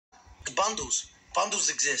bundles. Bundles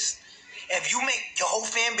exist. If you make your whole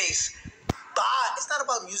fan base buy, it's not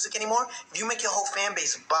about music anymore. If you make your whole fan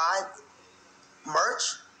base buy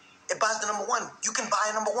merch, it buys the number one. You can buy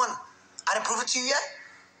a number one. I didn't prove it to you yet.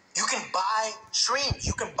 You can buy streams.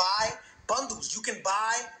 You can buy bundles. You can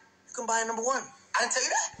buy a number one. I didn't tell you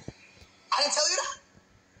that. I didn't tell you that.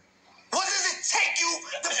 What does it take you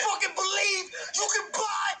to fucking believe you can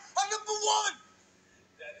buy a number one?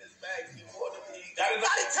 That is facts.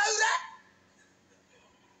 I didn't tell you that.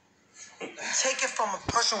 Take it from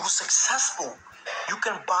a person who's successful. You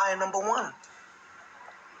can buy a number one.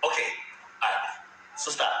 Okay. All right.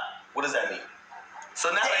 So stop. What does that mean? So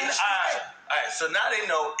now all right. So now they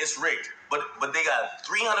know it's rigged. But they got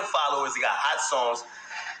 300 followers. They got hot songs.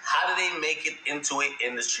 How do they make it into an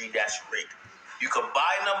industry that's rigged? You could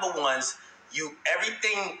buy number ones.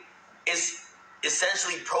 Everything is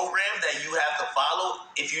essentially programmed that you have to follow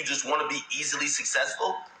if you just want to be easily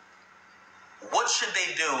successful. What should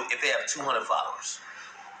they do if they have 200 followers?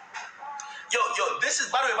 Yo, this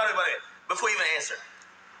is, by the way, before you even answer,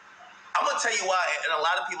 I'm going to tell you why, and a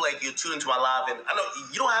lot of people, like, you're tuning into my live, and I know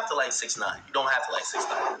you don't have to like 6ix9ine. You don't have to like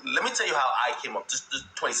 6ix9ine. Let me tell you how I came up, just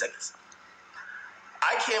 20 seconds.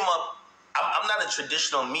 I came up, I'm not a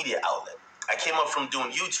traditional media outlet. I came up from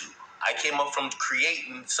doing YouTube. I came up from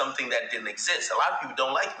creating something that didn't exist. A lot of people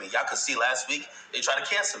don't like me. Y'all could see last week, they tried to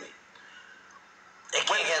cancel me. They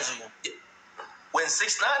can't cancel you. When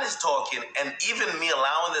 6ix9ine is talking, and even me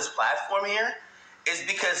allowing this platform here, is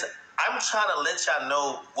because I'm trying to let y'all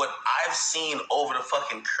know what I've seen over the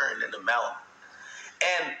fucking curtain in the mountain.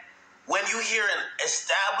 And when you hear an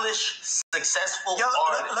established, successful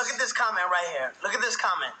artist... Look at this comment right here. Look at this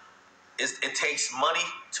comment. It takes money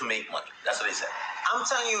to make money. That's what they say. I'm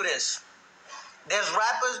telling you this. There's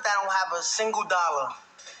rappers that don't have a single dollar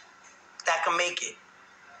that can make it.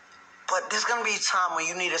 But there's going to be a time when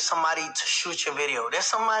you needed somebody to shoot your video. There's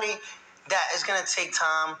somebody that is going to take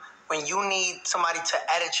time when you need somebody to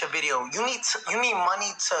edit your video. You need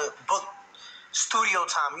money to book studio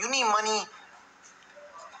time. You need money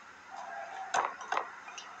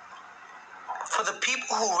for the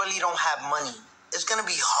people who really don't have money. It's going to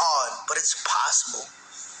be hard, but it's possible.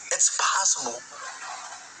 It's possible.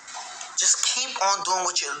 Just keep on doing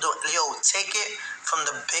what you're doing. Yo, take it from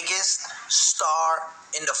the biggest star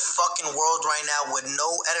in the fucking world right now with no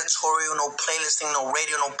editorial, no playlisting, no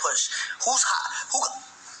radio, no push. Who's hot?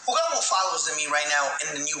 Who got more followers than me right now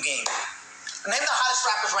in the new game? Name the hottest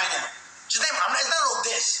rappers right now. Just name them. It's not no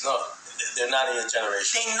diss. No, they're not in your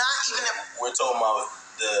generation. They're not even... We're talking about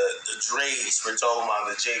the Drakes. We're talking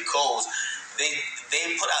about the J. Coles. They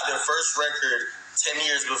put out their first record 10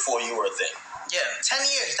 years before you were a thing. Yeah, 10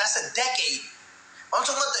 years. That's a decade. I'm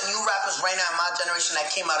talking about the new rappers right now in my generation that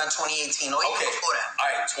came out in 2018 or even before that. All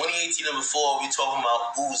right, 2018 and before, we talking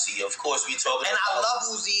about Uzi. Of course, we talking about... And I love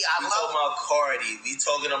Uzi. We talking about Cardi. We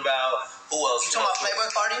talking about... Who else? You talking about Playboi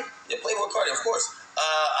Carti? Yeah, Playboi Carti, of course.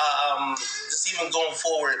 Just even going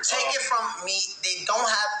forward... Take it from me, they don't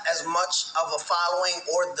have as much of a following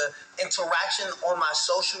or the interaction on my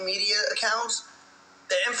social media accounts.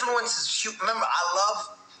 The influence is huge. Remember, I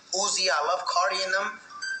love Uzi. I love Cardi in them.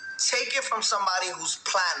 Take it from somebody who's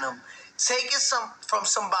platinum. Take it from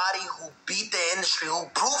somebody who beat the industry, who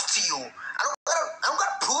proved to you. I don't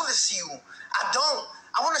gotta prove this to you. I don't.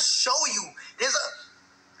 I want to show you.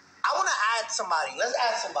 I want to add somebody. Let's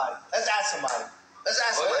add somebody.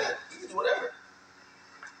 You can do whatever.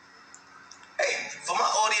 Hey, for my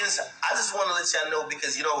audience, I just want to let y'all know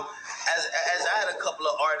because, you know, as I had a couple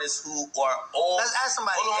of artists who are all... Let's add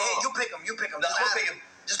somebody. Hey, you pick them. No, I'm pick them.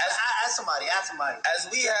 Just add somebody. As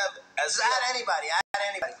we have... Add anybody.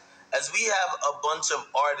 As we have a bunch of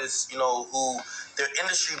artists, you know, who their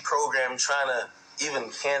industry program trying to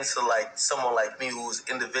even cancel like someone like me who's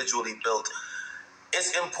individually built,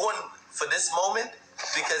 it's important for this moment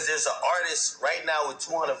because there's an artist right now with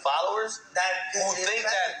 200 followers who think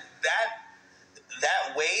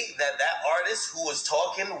that way, that artist who is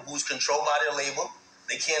talking, who's controlled by their label,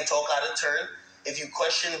 they can't talk out of turn. If you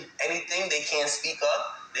question anything, they can't speak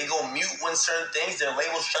up. They go mute when certain things, their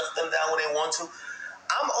label shuts them down when they want to.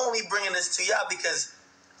 I'm only bringing this to y'all because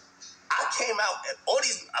I came out, a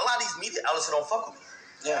lot of these media outlets don't fuck with me.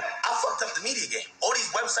 Yeah. I fucked up the media game. All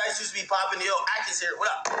these websites used to be popping, yo, Atkins here, what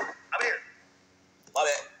up? I'm here. My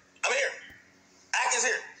bad. I'm here. Atkins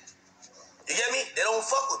here. You get me? They don't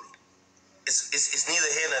fuck with me. It's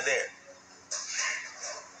neither here nor there.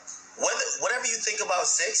 Whatever you think about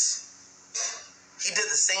 6, he did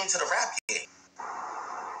the same to the rap game.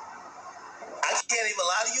 I can't even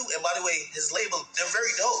lie to you. And by the way, his label, they're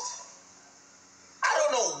very dope. I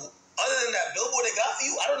don't know Other than that billboard they got for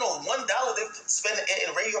you, I don't know $1 they've spent in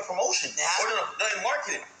radio promotion or in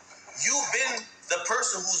marketing. You've been the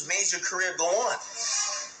person who's made your career go on.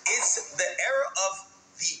 It's the era of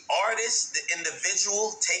the artist, the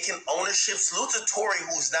individual taking ownership. Salute to Tory,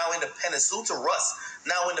 who's now independent. Salute to Russ,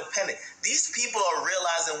 now independent. These people are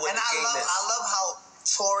realizing what the game is. I love how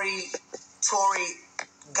Tory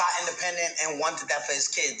got independent and wanted that for his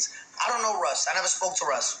kids. I don't know Russ. I never spoke to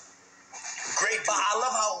Russ. Great dude. But I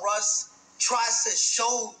love how Russ tries to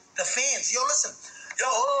show the fans. Yo, listen. Yo,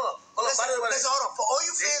 hold on. Listen, hold on. For all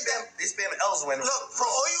you fans they spam elsewhere. Look, for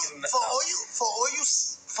all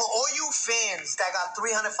you fans that got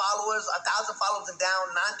 300 followers, 1,000 followers and down,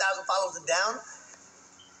 9,000 followers and down,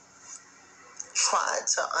 try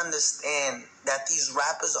to understand that these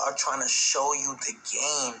rappers are trying to show you the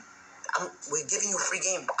game. We're giving you a free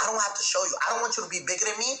game, but I don't have to show you. I don't want you to be bigger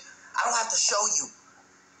than me. I don't have to show you.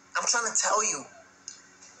 I'm trying to tell you,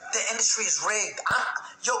 the industry is rigged.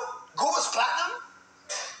 Goober's platinum?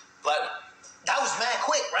 Platinum. That was mad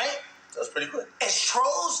quick, right? That was pretty quick. Is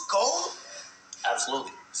Troll's gold?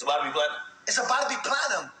 Absolutely. It's about to be platinum. It's about to be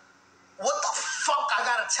platinum. What the fuck I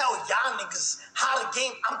gotta tell y'all niggas how the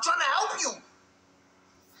game... I'm trying to help you.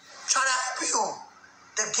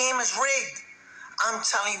 The game is rigged. I'm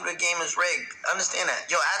telling you, the game is rigged. Understand that.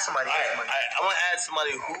 Yo, add somebody. I want to add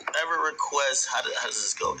somebody. Whoever requests, how does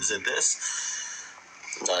this go? Is it this?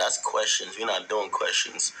 No, that's questions. We're not doing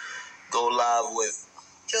questions. Go live with...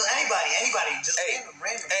 Just anybody. Just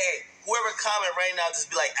random. Hey, whoever comment right now,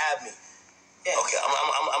 just be like, add me. Yeah. Okay,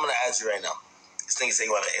 I'm going to add you right now. This nigga say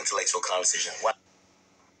you want an intellectual conversation. Wow.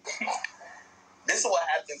 This is what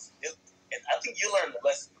happens. And I think you learned the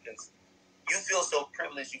lesson because... You feel so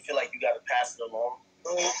privileged, you feel like you got to pass it along.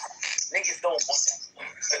 Niggas don't want that.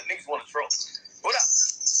 Niggas want to troll. What up?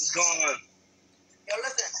 What's going on? Yo,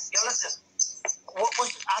 listen.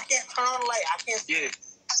 I can't turn on the light. I can't see. Yeah.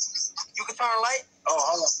 You can turn on the light? Oh,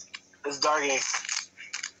 hold on. It's dark in.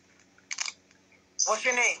 What's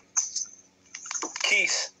your name?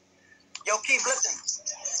 Keith. Yo, Keith, listen.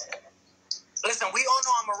 Listen, we all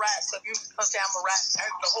know I'm a rat, so if you come say I'm a rat,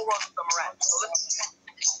 the whole world knows I'm a rat. So listen.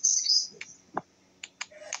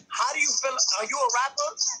 How do you feel? Are you a rapper?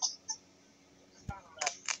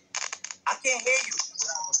 I can't hear you.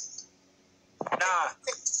 Nah.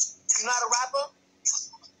 You're not a rapper?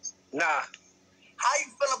 Nah. How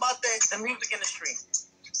you feel about the music industry?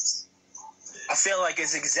 I feel like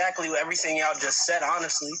it's exactly everything y'all just said,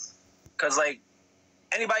 honestly. Because, like,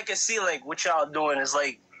 anybody can see, like, what y'all doing is,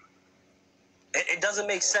 like, it doesn't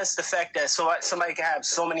make sense, the fact that somebody can have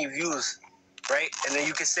so many views, right? And then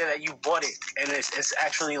you can say that you bought it, and it's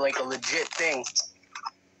actually, like, a legit thing.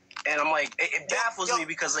 And I'm like, it baffles me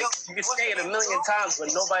because, like, you can say it a million times,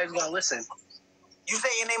 but nobody's going to listen. You say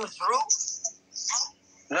your name is Drew?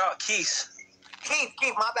 No, Keith.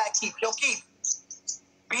 Keith, my bad, Keith. Yo, Keith,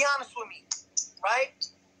 be honest with me, right?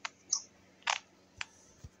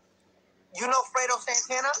 You know Fredo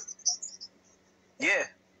Santana? Yeah.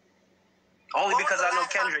 Only because I know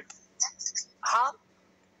Kendrick. Huh?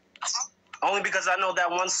 Only because I know that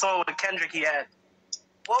one song with Kendrick he had.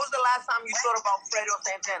 What was the last time you thought about Fredo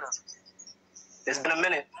Santana? It's been a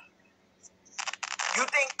minute. You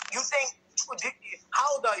think, how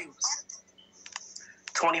old are you?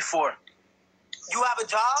 24. You have a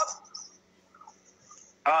job?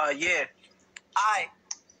 Yeah. Alright.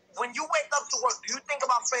 When you wake up to work, do you think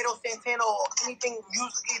about Fredo Santana or anything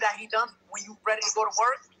musically that he does when you ready to go to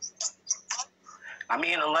work? I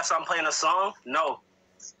mean, unless I'm playing a song, no.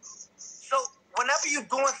 So, whenever you're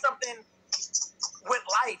doing something with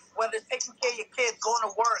life, whether it's taking care of your kids, going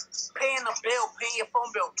to work, paying a bill, paying your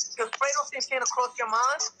phone bill, does Fredo Santana cross your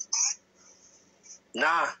mind?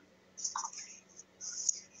 Nah.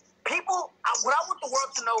 People, what I want the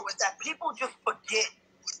world to know is that people just forget.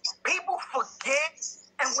 People forget,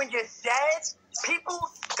 and when you're dead, people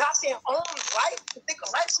got their own life to think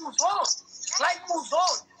of. Life moves on. Life moves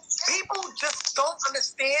on. People just don't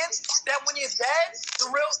understand that when you're dead,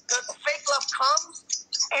 the fake love comes.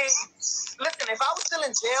 And listen, if I was still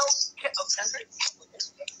in jail, Kendrick?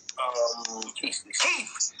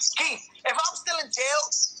 Keith. If I was still in jail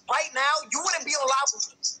right now, you wouldn't be on live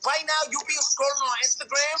with me. Right now, you'd be scrolling on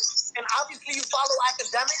Instagram, and obviously you follow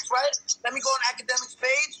Academics, right? Let me go on Academics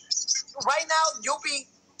page. Right now, you'll be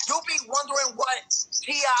wondering what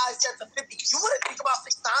T.I. said to 50. You wouldn't think about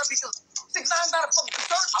 6ix9ine because 6ix9ine's not a fucking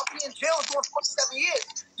concern. I'll be in jail doing 47 years.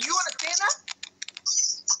 Do you understand that?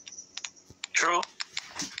 True.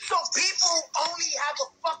 So people only have a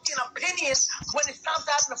fucking opinion when it's time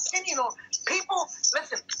to have an opinion on. People,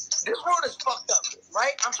 listen, this world is fucked up.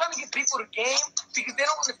 right? I'm trying to get people to game because they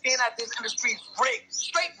don't understand that this industry is rigged.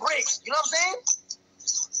 Straight rigged. You know what I'm saying?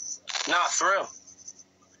 Nah, for real.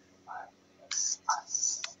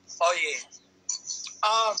 Oh, yeah.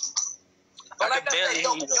 But like I said,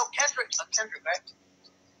 yo, Kendrick, right?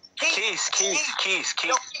 Keith. Yo,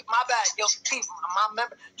 Keith, my bad. Yo, Keith, my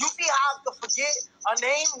member. You see how I could forget a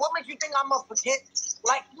name? What makes you think I'm going to forget?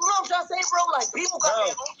 Like, you know what I'm trying to say, bro? Like, people got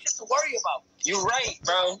their own shit to worry about. You right,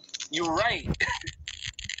 bro. You right.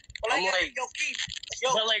 But like, yo, Keith.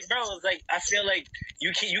 Yo. But like, bro, it's like I feel like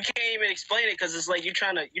you can't even explain it because it's like you're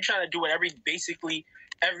trying to do what basically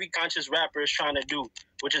every conscious rapper is trying to do,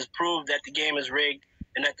 which is prove that the game is rigged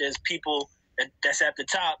and that there's people that's at the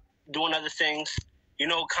top doing other things. You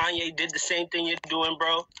know, Kanye did the same thing you're doing,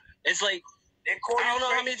 bro. It's like, I don't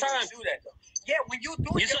know how many times. Do that, though. Yeah, when you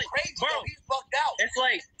do it, you're like, crazy, bro. He's bugged out. It's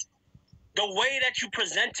like, the way that you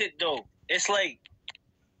present it, though, it's like,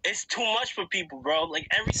 it's too much for people, bro. Like,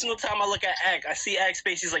 every single time I look at Act, I see Act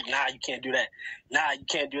Space, he's like, nah, you can't do that. Nah, you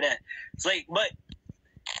can't do that. It's like, but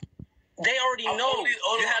they already know.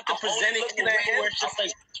 You have to present it in a way where it's just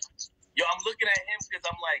like... Yo, I'm looking at him because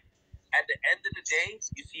I'm like, at the end of the day,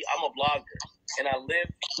 you see, I'm a blogger, and I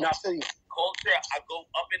live culture. I go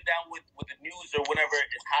up and down with the news or whatever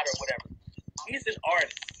is hot or whatever. He's an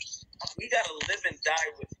artist. He got to live and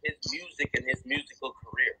die with his music and his musical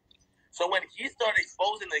career. So when he started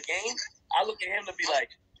exposing the game, I look at him to be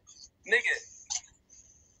like, nigga,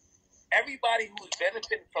 everybody who's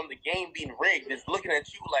benefiting from the game being rigged is looking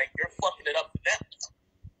at you like you're fucking it up for them.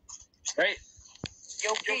 Right?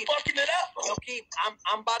 Yo, Keith, you're fucking it up. Yo, Keith,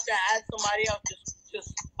 I'm about to add somebody else. Just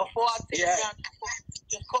before I take you down,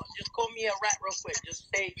 just call me a rat real quick. Just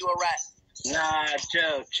say you a rat. Nah,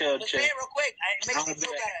 chill. Just say it real quick. It makes me feel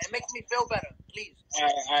better. It makes me feel better. Please. All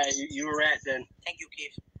right, you a rat then. Thank you,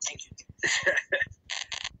 Keith. Thank you.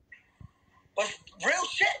 But real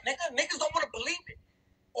shit, niggas don't want to believe it.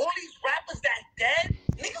 All these rappers that dead,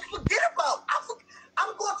 niggas forget about.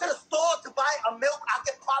 I'm going to the store to buy a milk I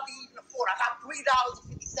can probably even afford. I got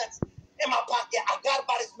 $3.50 in my pocket. I gotta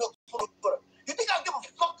buy this milk for the butter. You think I give a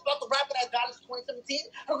fuck about the rapper that died in 2017?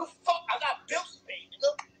 I don't give a fuck. I got bills to pay, nigga.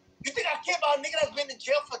 You think I care about a nigga that's been in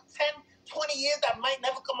jail for 10, 20 years that might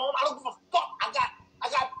never come home? I don't give a fuck. I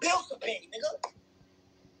got bills to pay, nigga.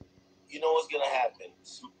 You know what's gonna happen?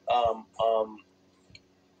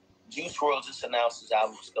 Juice WRLD just announced his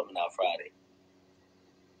album is coming out Friday.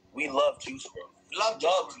 We love Juice WRLD. Love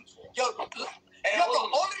Juice WRLD. Yo,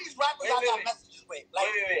 all of these rappers I got messages with. Like,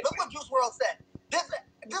 look what Juice WRLD said.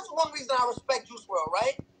 This is one reason I respect Juice WRLD,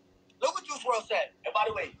 right? Look what Juice WRLD said. And by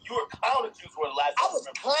the way, you were clowning Juice WRLD last time. I was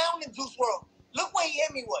clowning Juice WRLD. Look what he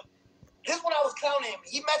hit me with. This is when I was clowning him.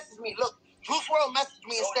 He messaged me. Look, Juice WRLD messaged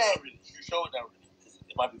me and said... You showed that.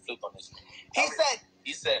 It might be flipped on this.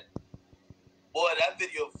 He said, boy, that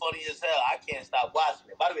video funny as hell. I can't stop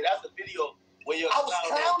watching it. By the way, that's the video where you're... I was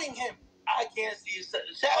clowning him. I can't see you.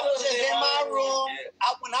 Shadows in my room.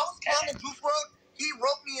 Yeah. When I was clowning Juice WRLD, he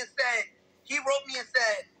wrote me and said,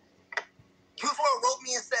 Juice WRLD wrote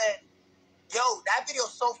me and said, yo, that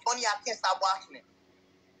video's so funny, I can't stop watching it.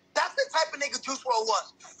 That's the type of nigga Juice WRLD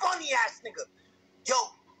was. Funny ass nigga. Yo,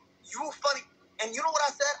 you funny. And you know what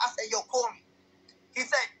I said? I said, yo, call me. He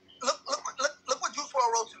said, look what Juice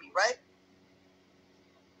WRLD wrote to me, right?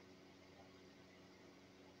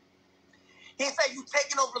 He said, you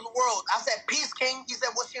taking over the world. I said, peace, king. He said,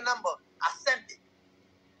 what's your number? I sent it.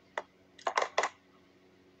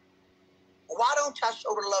 Why don't y'all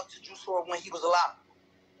show the love to Juice WRLD when he was alive?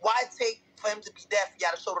 Why take for him to be dead for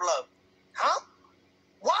y'all to show the love? Huh?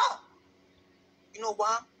 Why? You know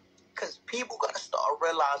why? Because people got to start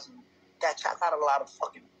realizing that y'all got a lot of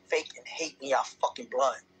fucking fake and hate in y'all fucking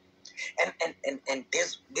blood. And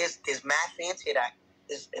there's mad fans here that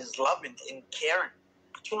is loving and caring.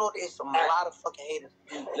 But you know there's a lot of fucking haters.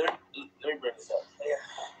 Let me bring this up. Yeah.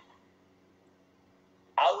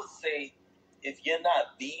 I would say if you're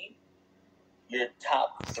not you're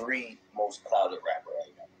top 3 most clouded rapper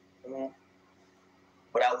right now. Mm-hmm.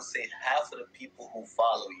 But I would say half of the people who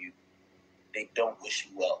follow you, they don't wish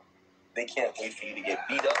you well. They can't wait for you to get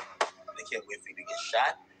beat up. They can't wait for you to get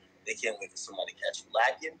shot. They can't wait for somebody to catch you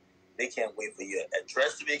lacking. They can't wait for your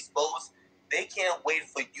address to be exposed. They can't wait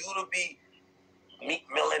for you to be Meek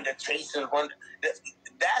Mill in the Chasers run.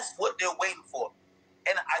 That's what they're waiting for.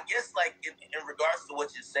 And I guess, like, in regards to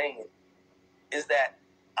what you're saying, is that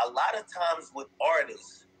a lot of times with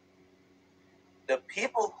artists, the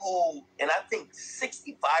people who, and I think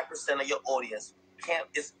 65% of your audience can't,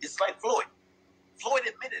 it's like Floyd. Floyd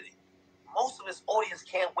admitted it. Most of his audience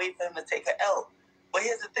can't wait for him to take an L. But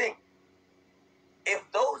here's the thing. If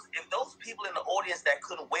those people in the audience that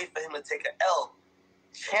couldn't wait for him to take an L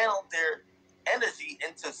channeled their energy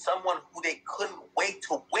into someone who they couldn't wait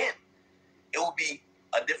to win, it would be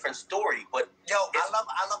a different story. But I love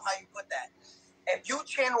how you put that. If you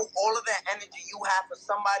channel all of that energy you have for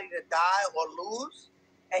somebody to die or lose,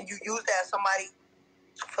 and you use that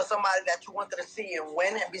for somebody that you wanted to see and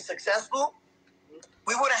win and be successful,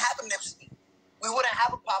 we wouldn't have a Nipsey. We wouldn't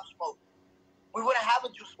have a Pop Smoke. We wouldn't have a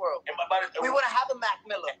Juice WRLD. We wouldn't have a Mac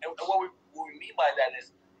Miller. And what we mean by that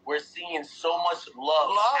is we're seeing so much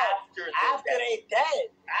love after they dead.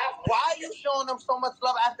 Why are you showing them so much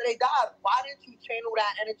love after they died? Why didn't you channel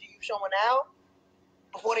that energy you showing now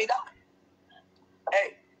before they died?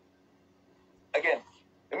 Hey, again,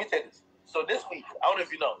 let me tell you this. So this week, I don't know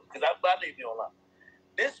if you know, because I know you online.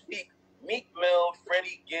 This week, Meek Mill,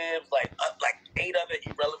 Freddie Gibbs, like 8 other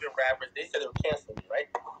irrelevant rappers, they said they were canceling me, right?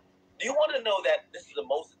 Do you want to know that this is the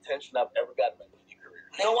most attention I've ever gotten in my music career?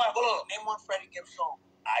 You know what? Hold on. Name one Freddie Gibbs song.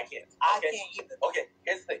 I can't. I can't either. Okay,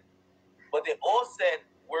 here's the thing. But they all said,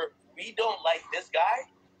 we don't like this guy.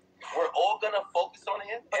 We're all going to focus on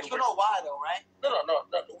him. But you know why, though, right? No.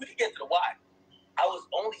 We can get to the why. I was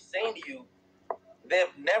only saying to you,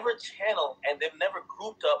 they've never channeled and they've never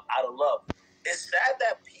grouped up out of love. It's sad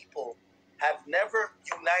that people have never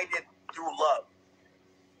united through love.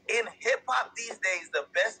 In hip-hop these days, the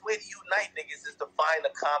best way to unite niggas is to find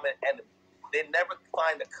a common enemy. They never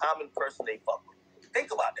find a common person they fuck with.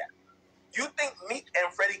 Think about that. You think Meek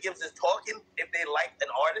and Freddie Gibbs is talking if they like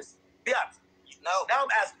an artist? Be honest. No. Now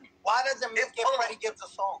I'm asking you. Why doesn't Meek give Freddie Gibbs a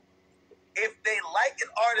song? If they like an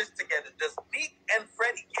artist together, does Meek and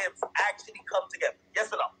Freddie Gibbs actually come together? Yes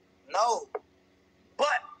or no? No.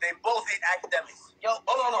 But they both hate academics. Yo,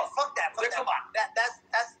 no. Fuck that. Come on.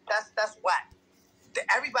 That's whack.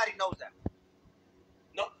 Everybody knows that.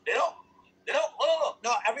 No, they don't. They don't.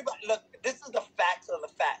 No, everybody. Look, this is the facts of the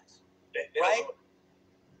facts. Right?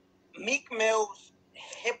 Meek Mill's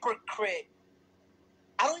hypocrite.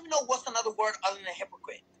 I don't even know what's another word other than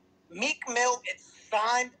hypocrite. Meek Mill is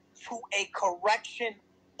signed to a correction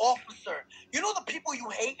officer. You know the people you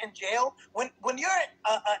hate in jail? When you're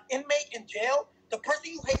an inmate in jail, the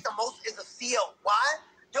person you hate the most is a CO. Why?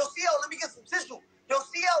 Yo, CO, let me get some tissue. Yo,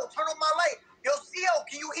 CO, turn on my light. Yo, CO,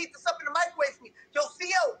 can you heat this up in the microwave for me? Yo,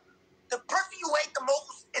 CO, the person you hate the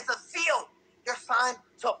most is a CO. You're signed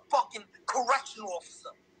to a fucking correctional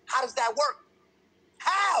officer. How does that work?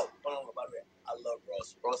 How? No, by the way, I love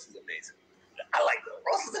Ross. Ross is amazing. I like him.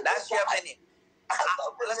 Ross is amazing. That's your opinion. I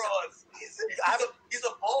love Ross. He's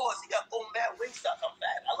a boss. He got full mad Wingstop. I'm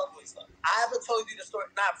fat. I love Wingstop. I haven't told you the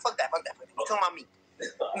story. Nah, fuck that. We're talking about Meek.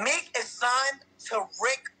 Meek is signed to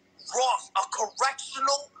Rick Ross, a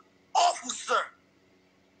correctional officer.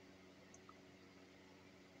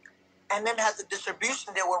 And then has a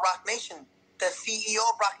distribution deal with Rock Nation. The CEO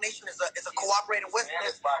of Rock Nation is a cooperating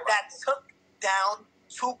witness that took down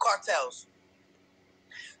 2 cartels.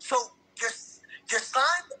 So you're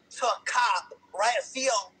signed to a cop, right? A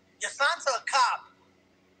CO. You're signed to a cop,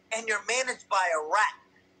 and you're managed by a rat.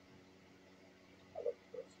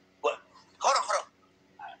 What? Hold on.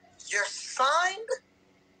 You're signed.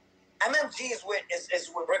 MMG is with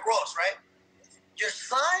Rick Ross, right? You're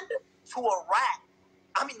signed to a rat.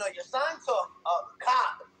 You're signed to a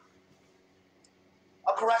cop,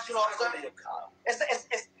 a correctional officer.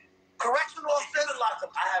 It's correctional officers.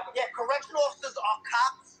 Correctional officers are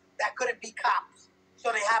cops that couldn't be cops,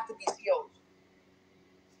 so they have to be COs.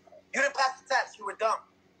 You didn't pass the test. You were dumb.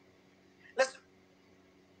 Listen,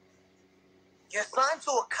 you're signed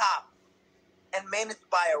to a cop and managed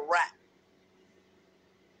by a rat.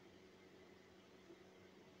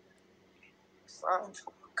 Signed to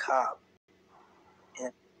a cop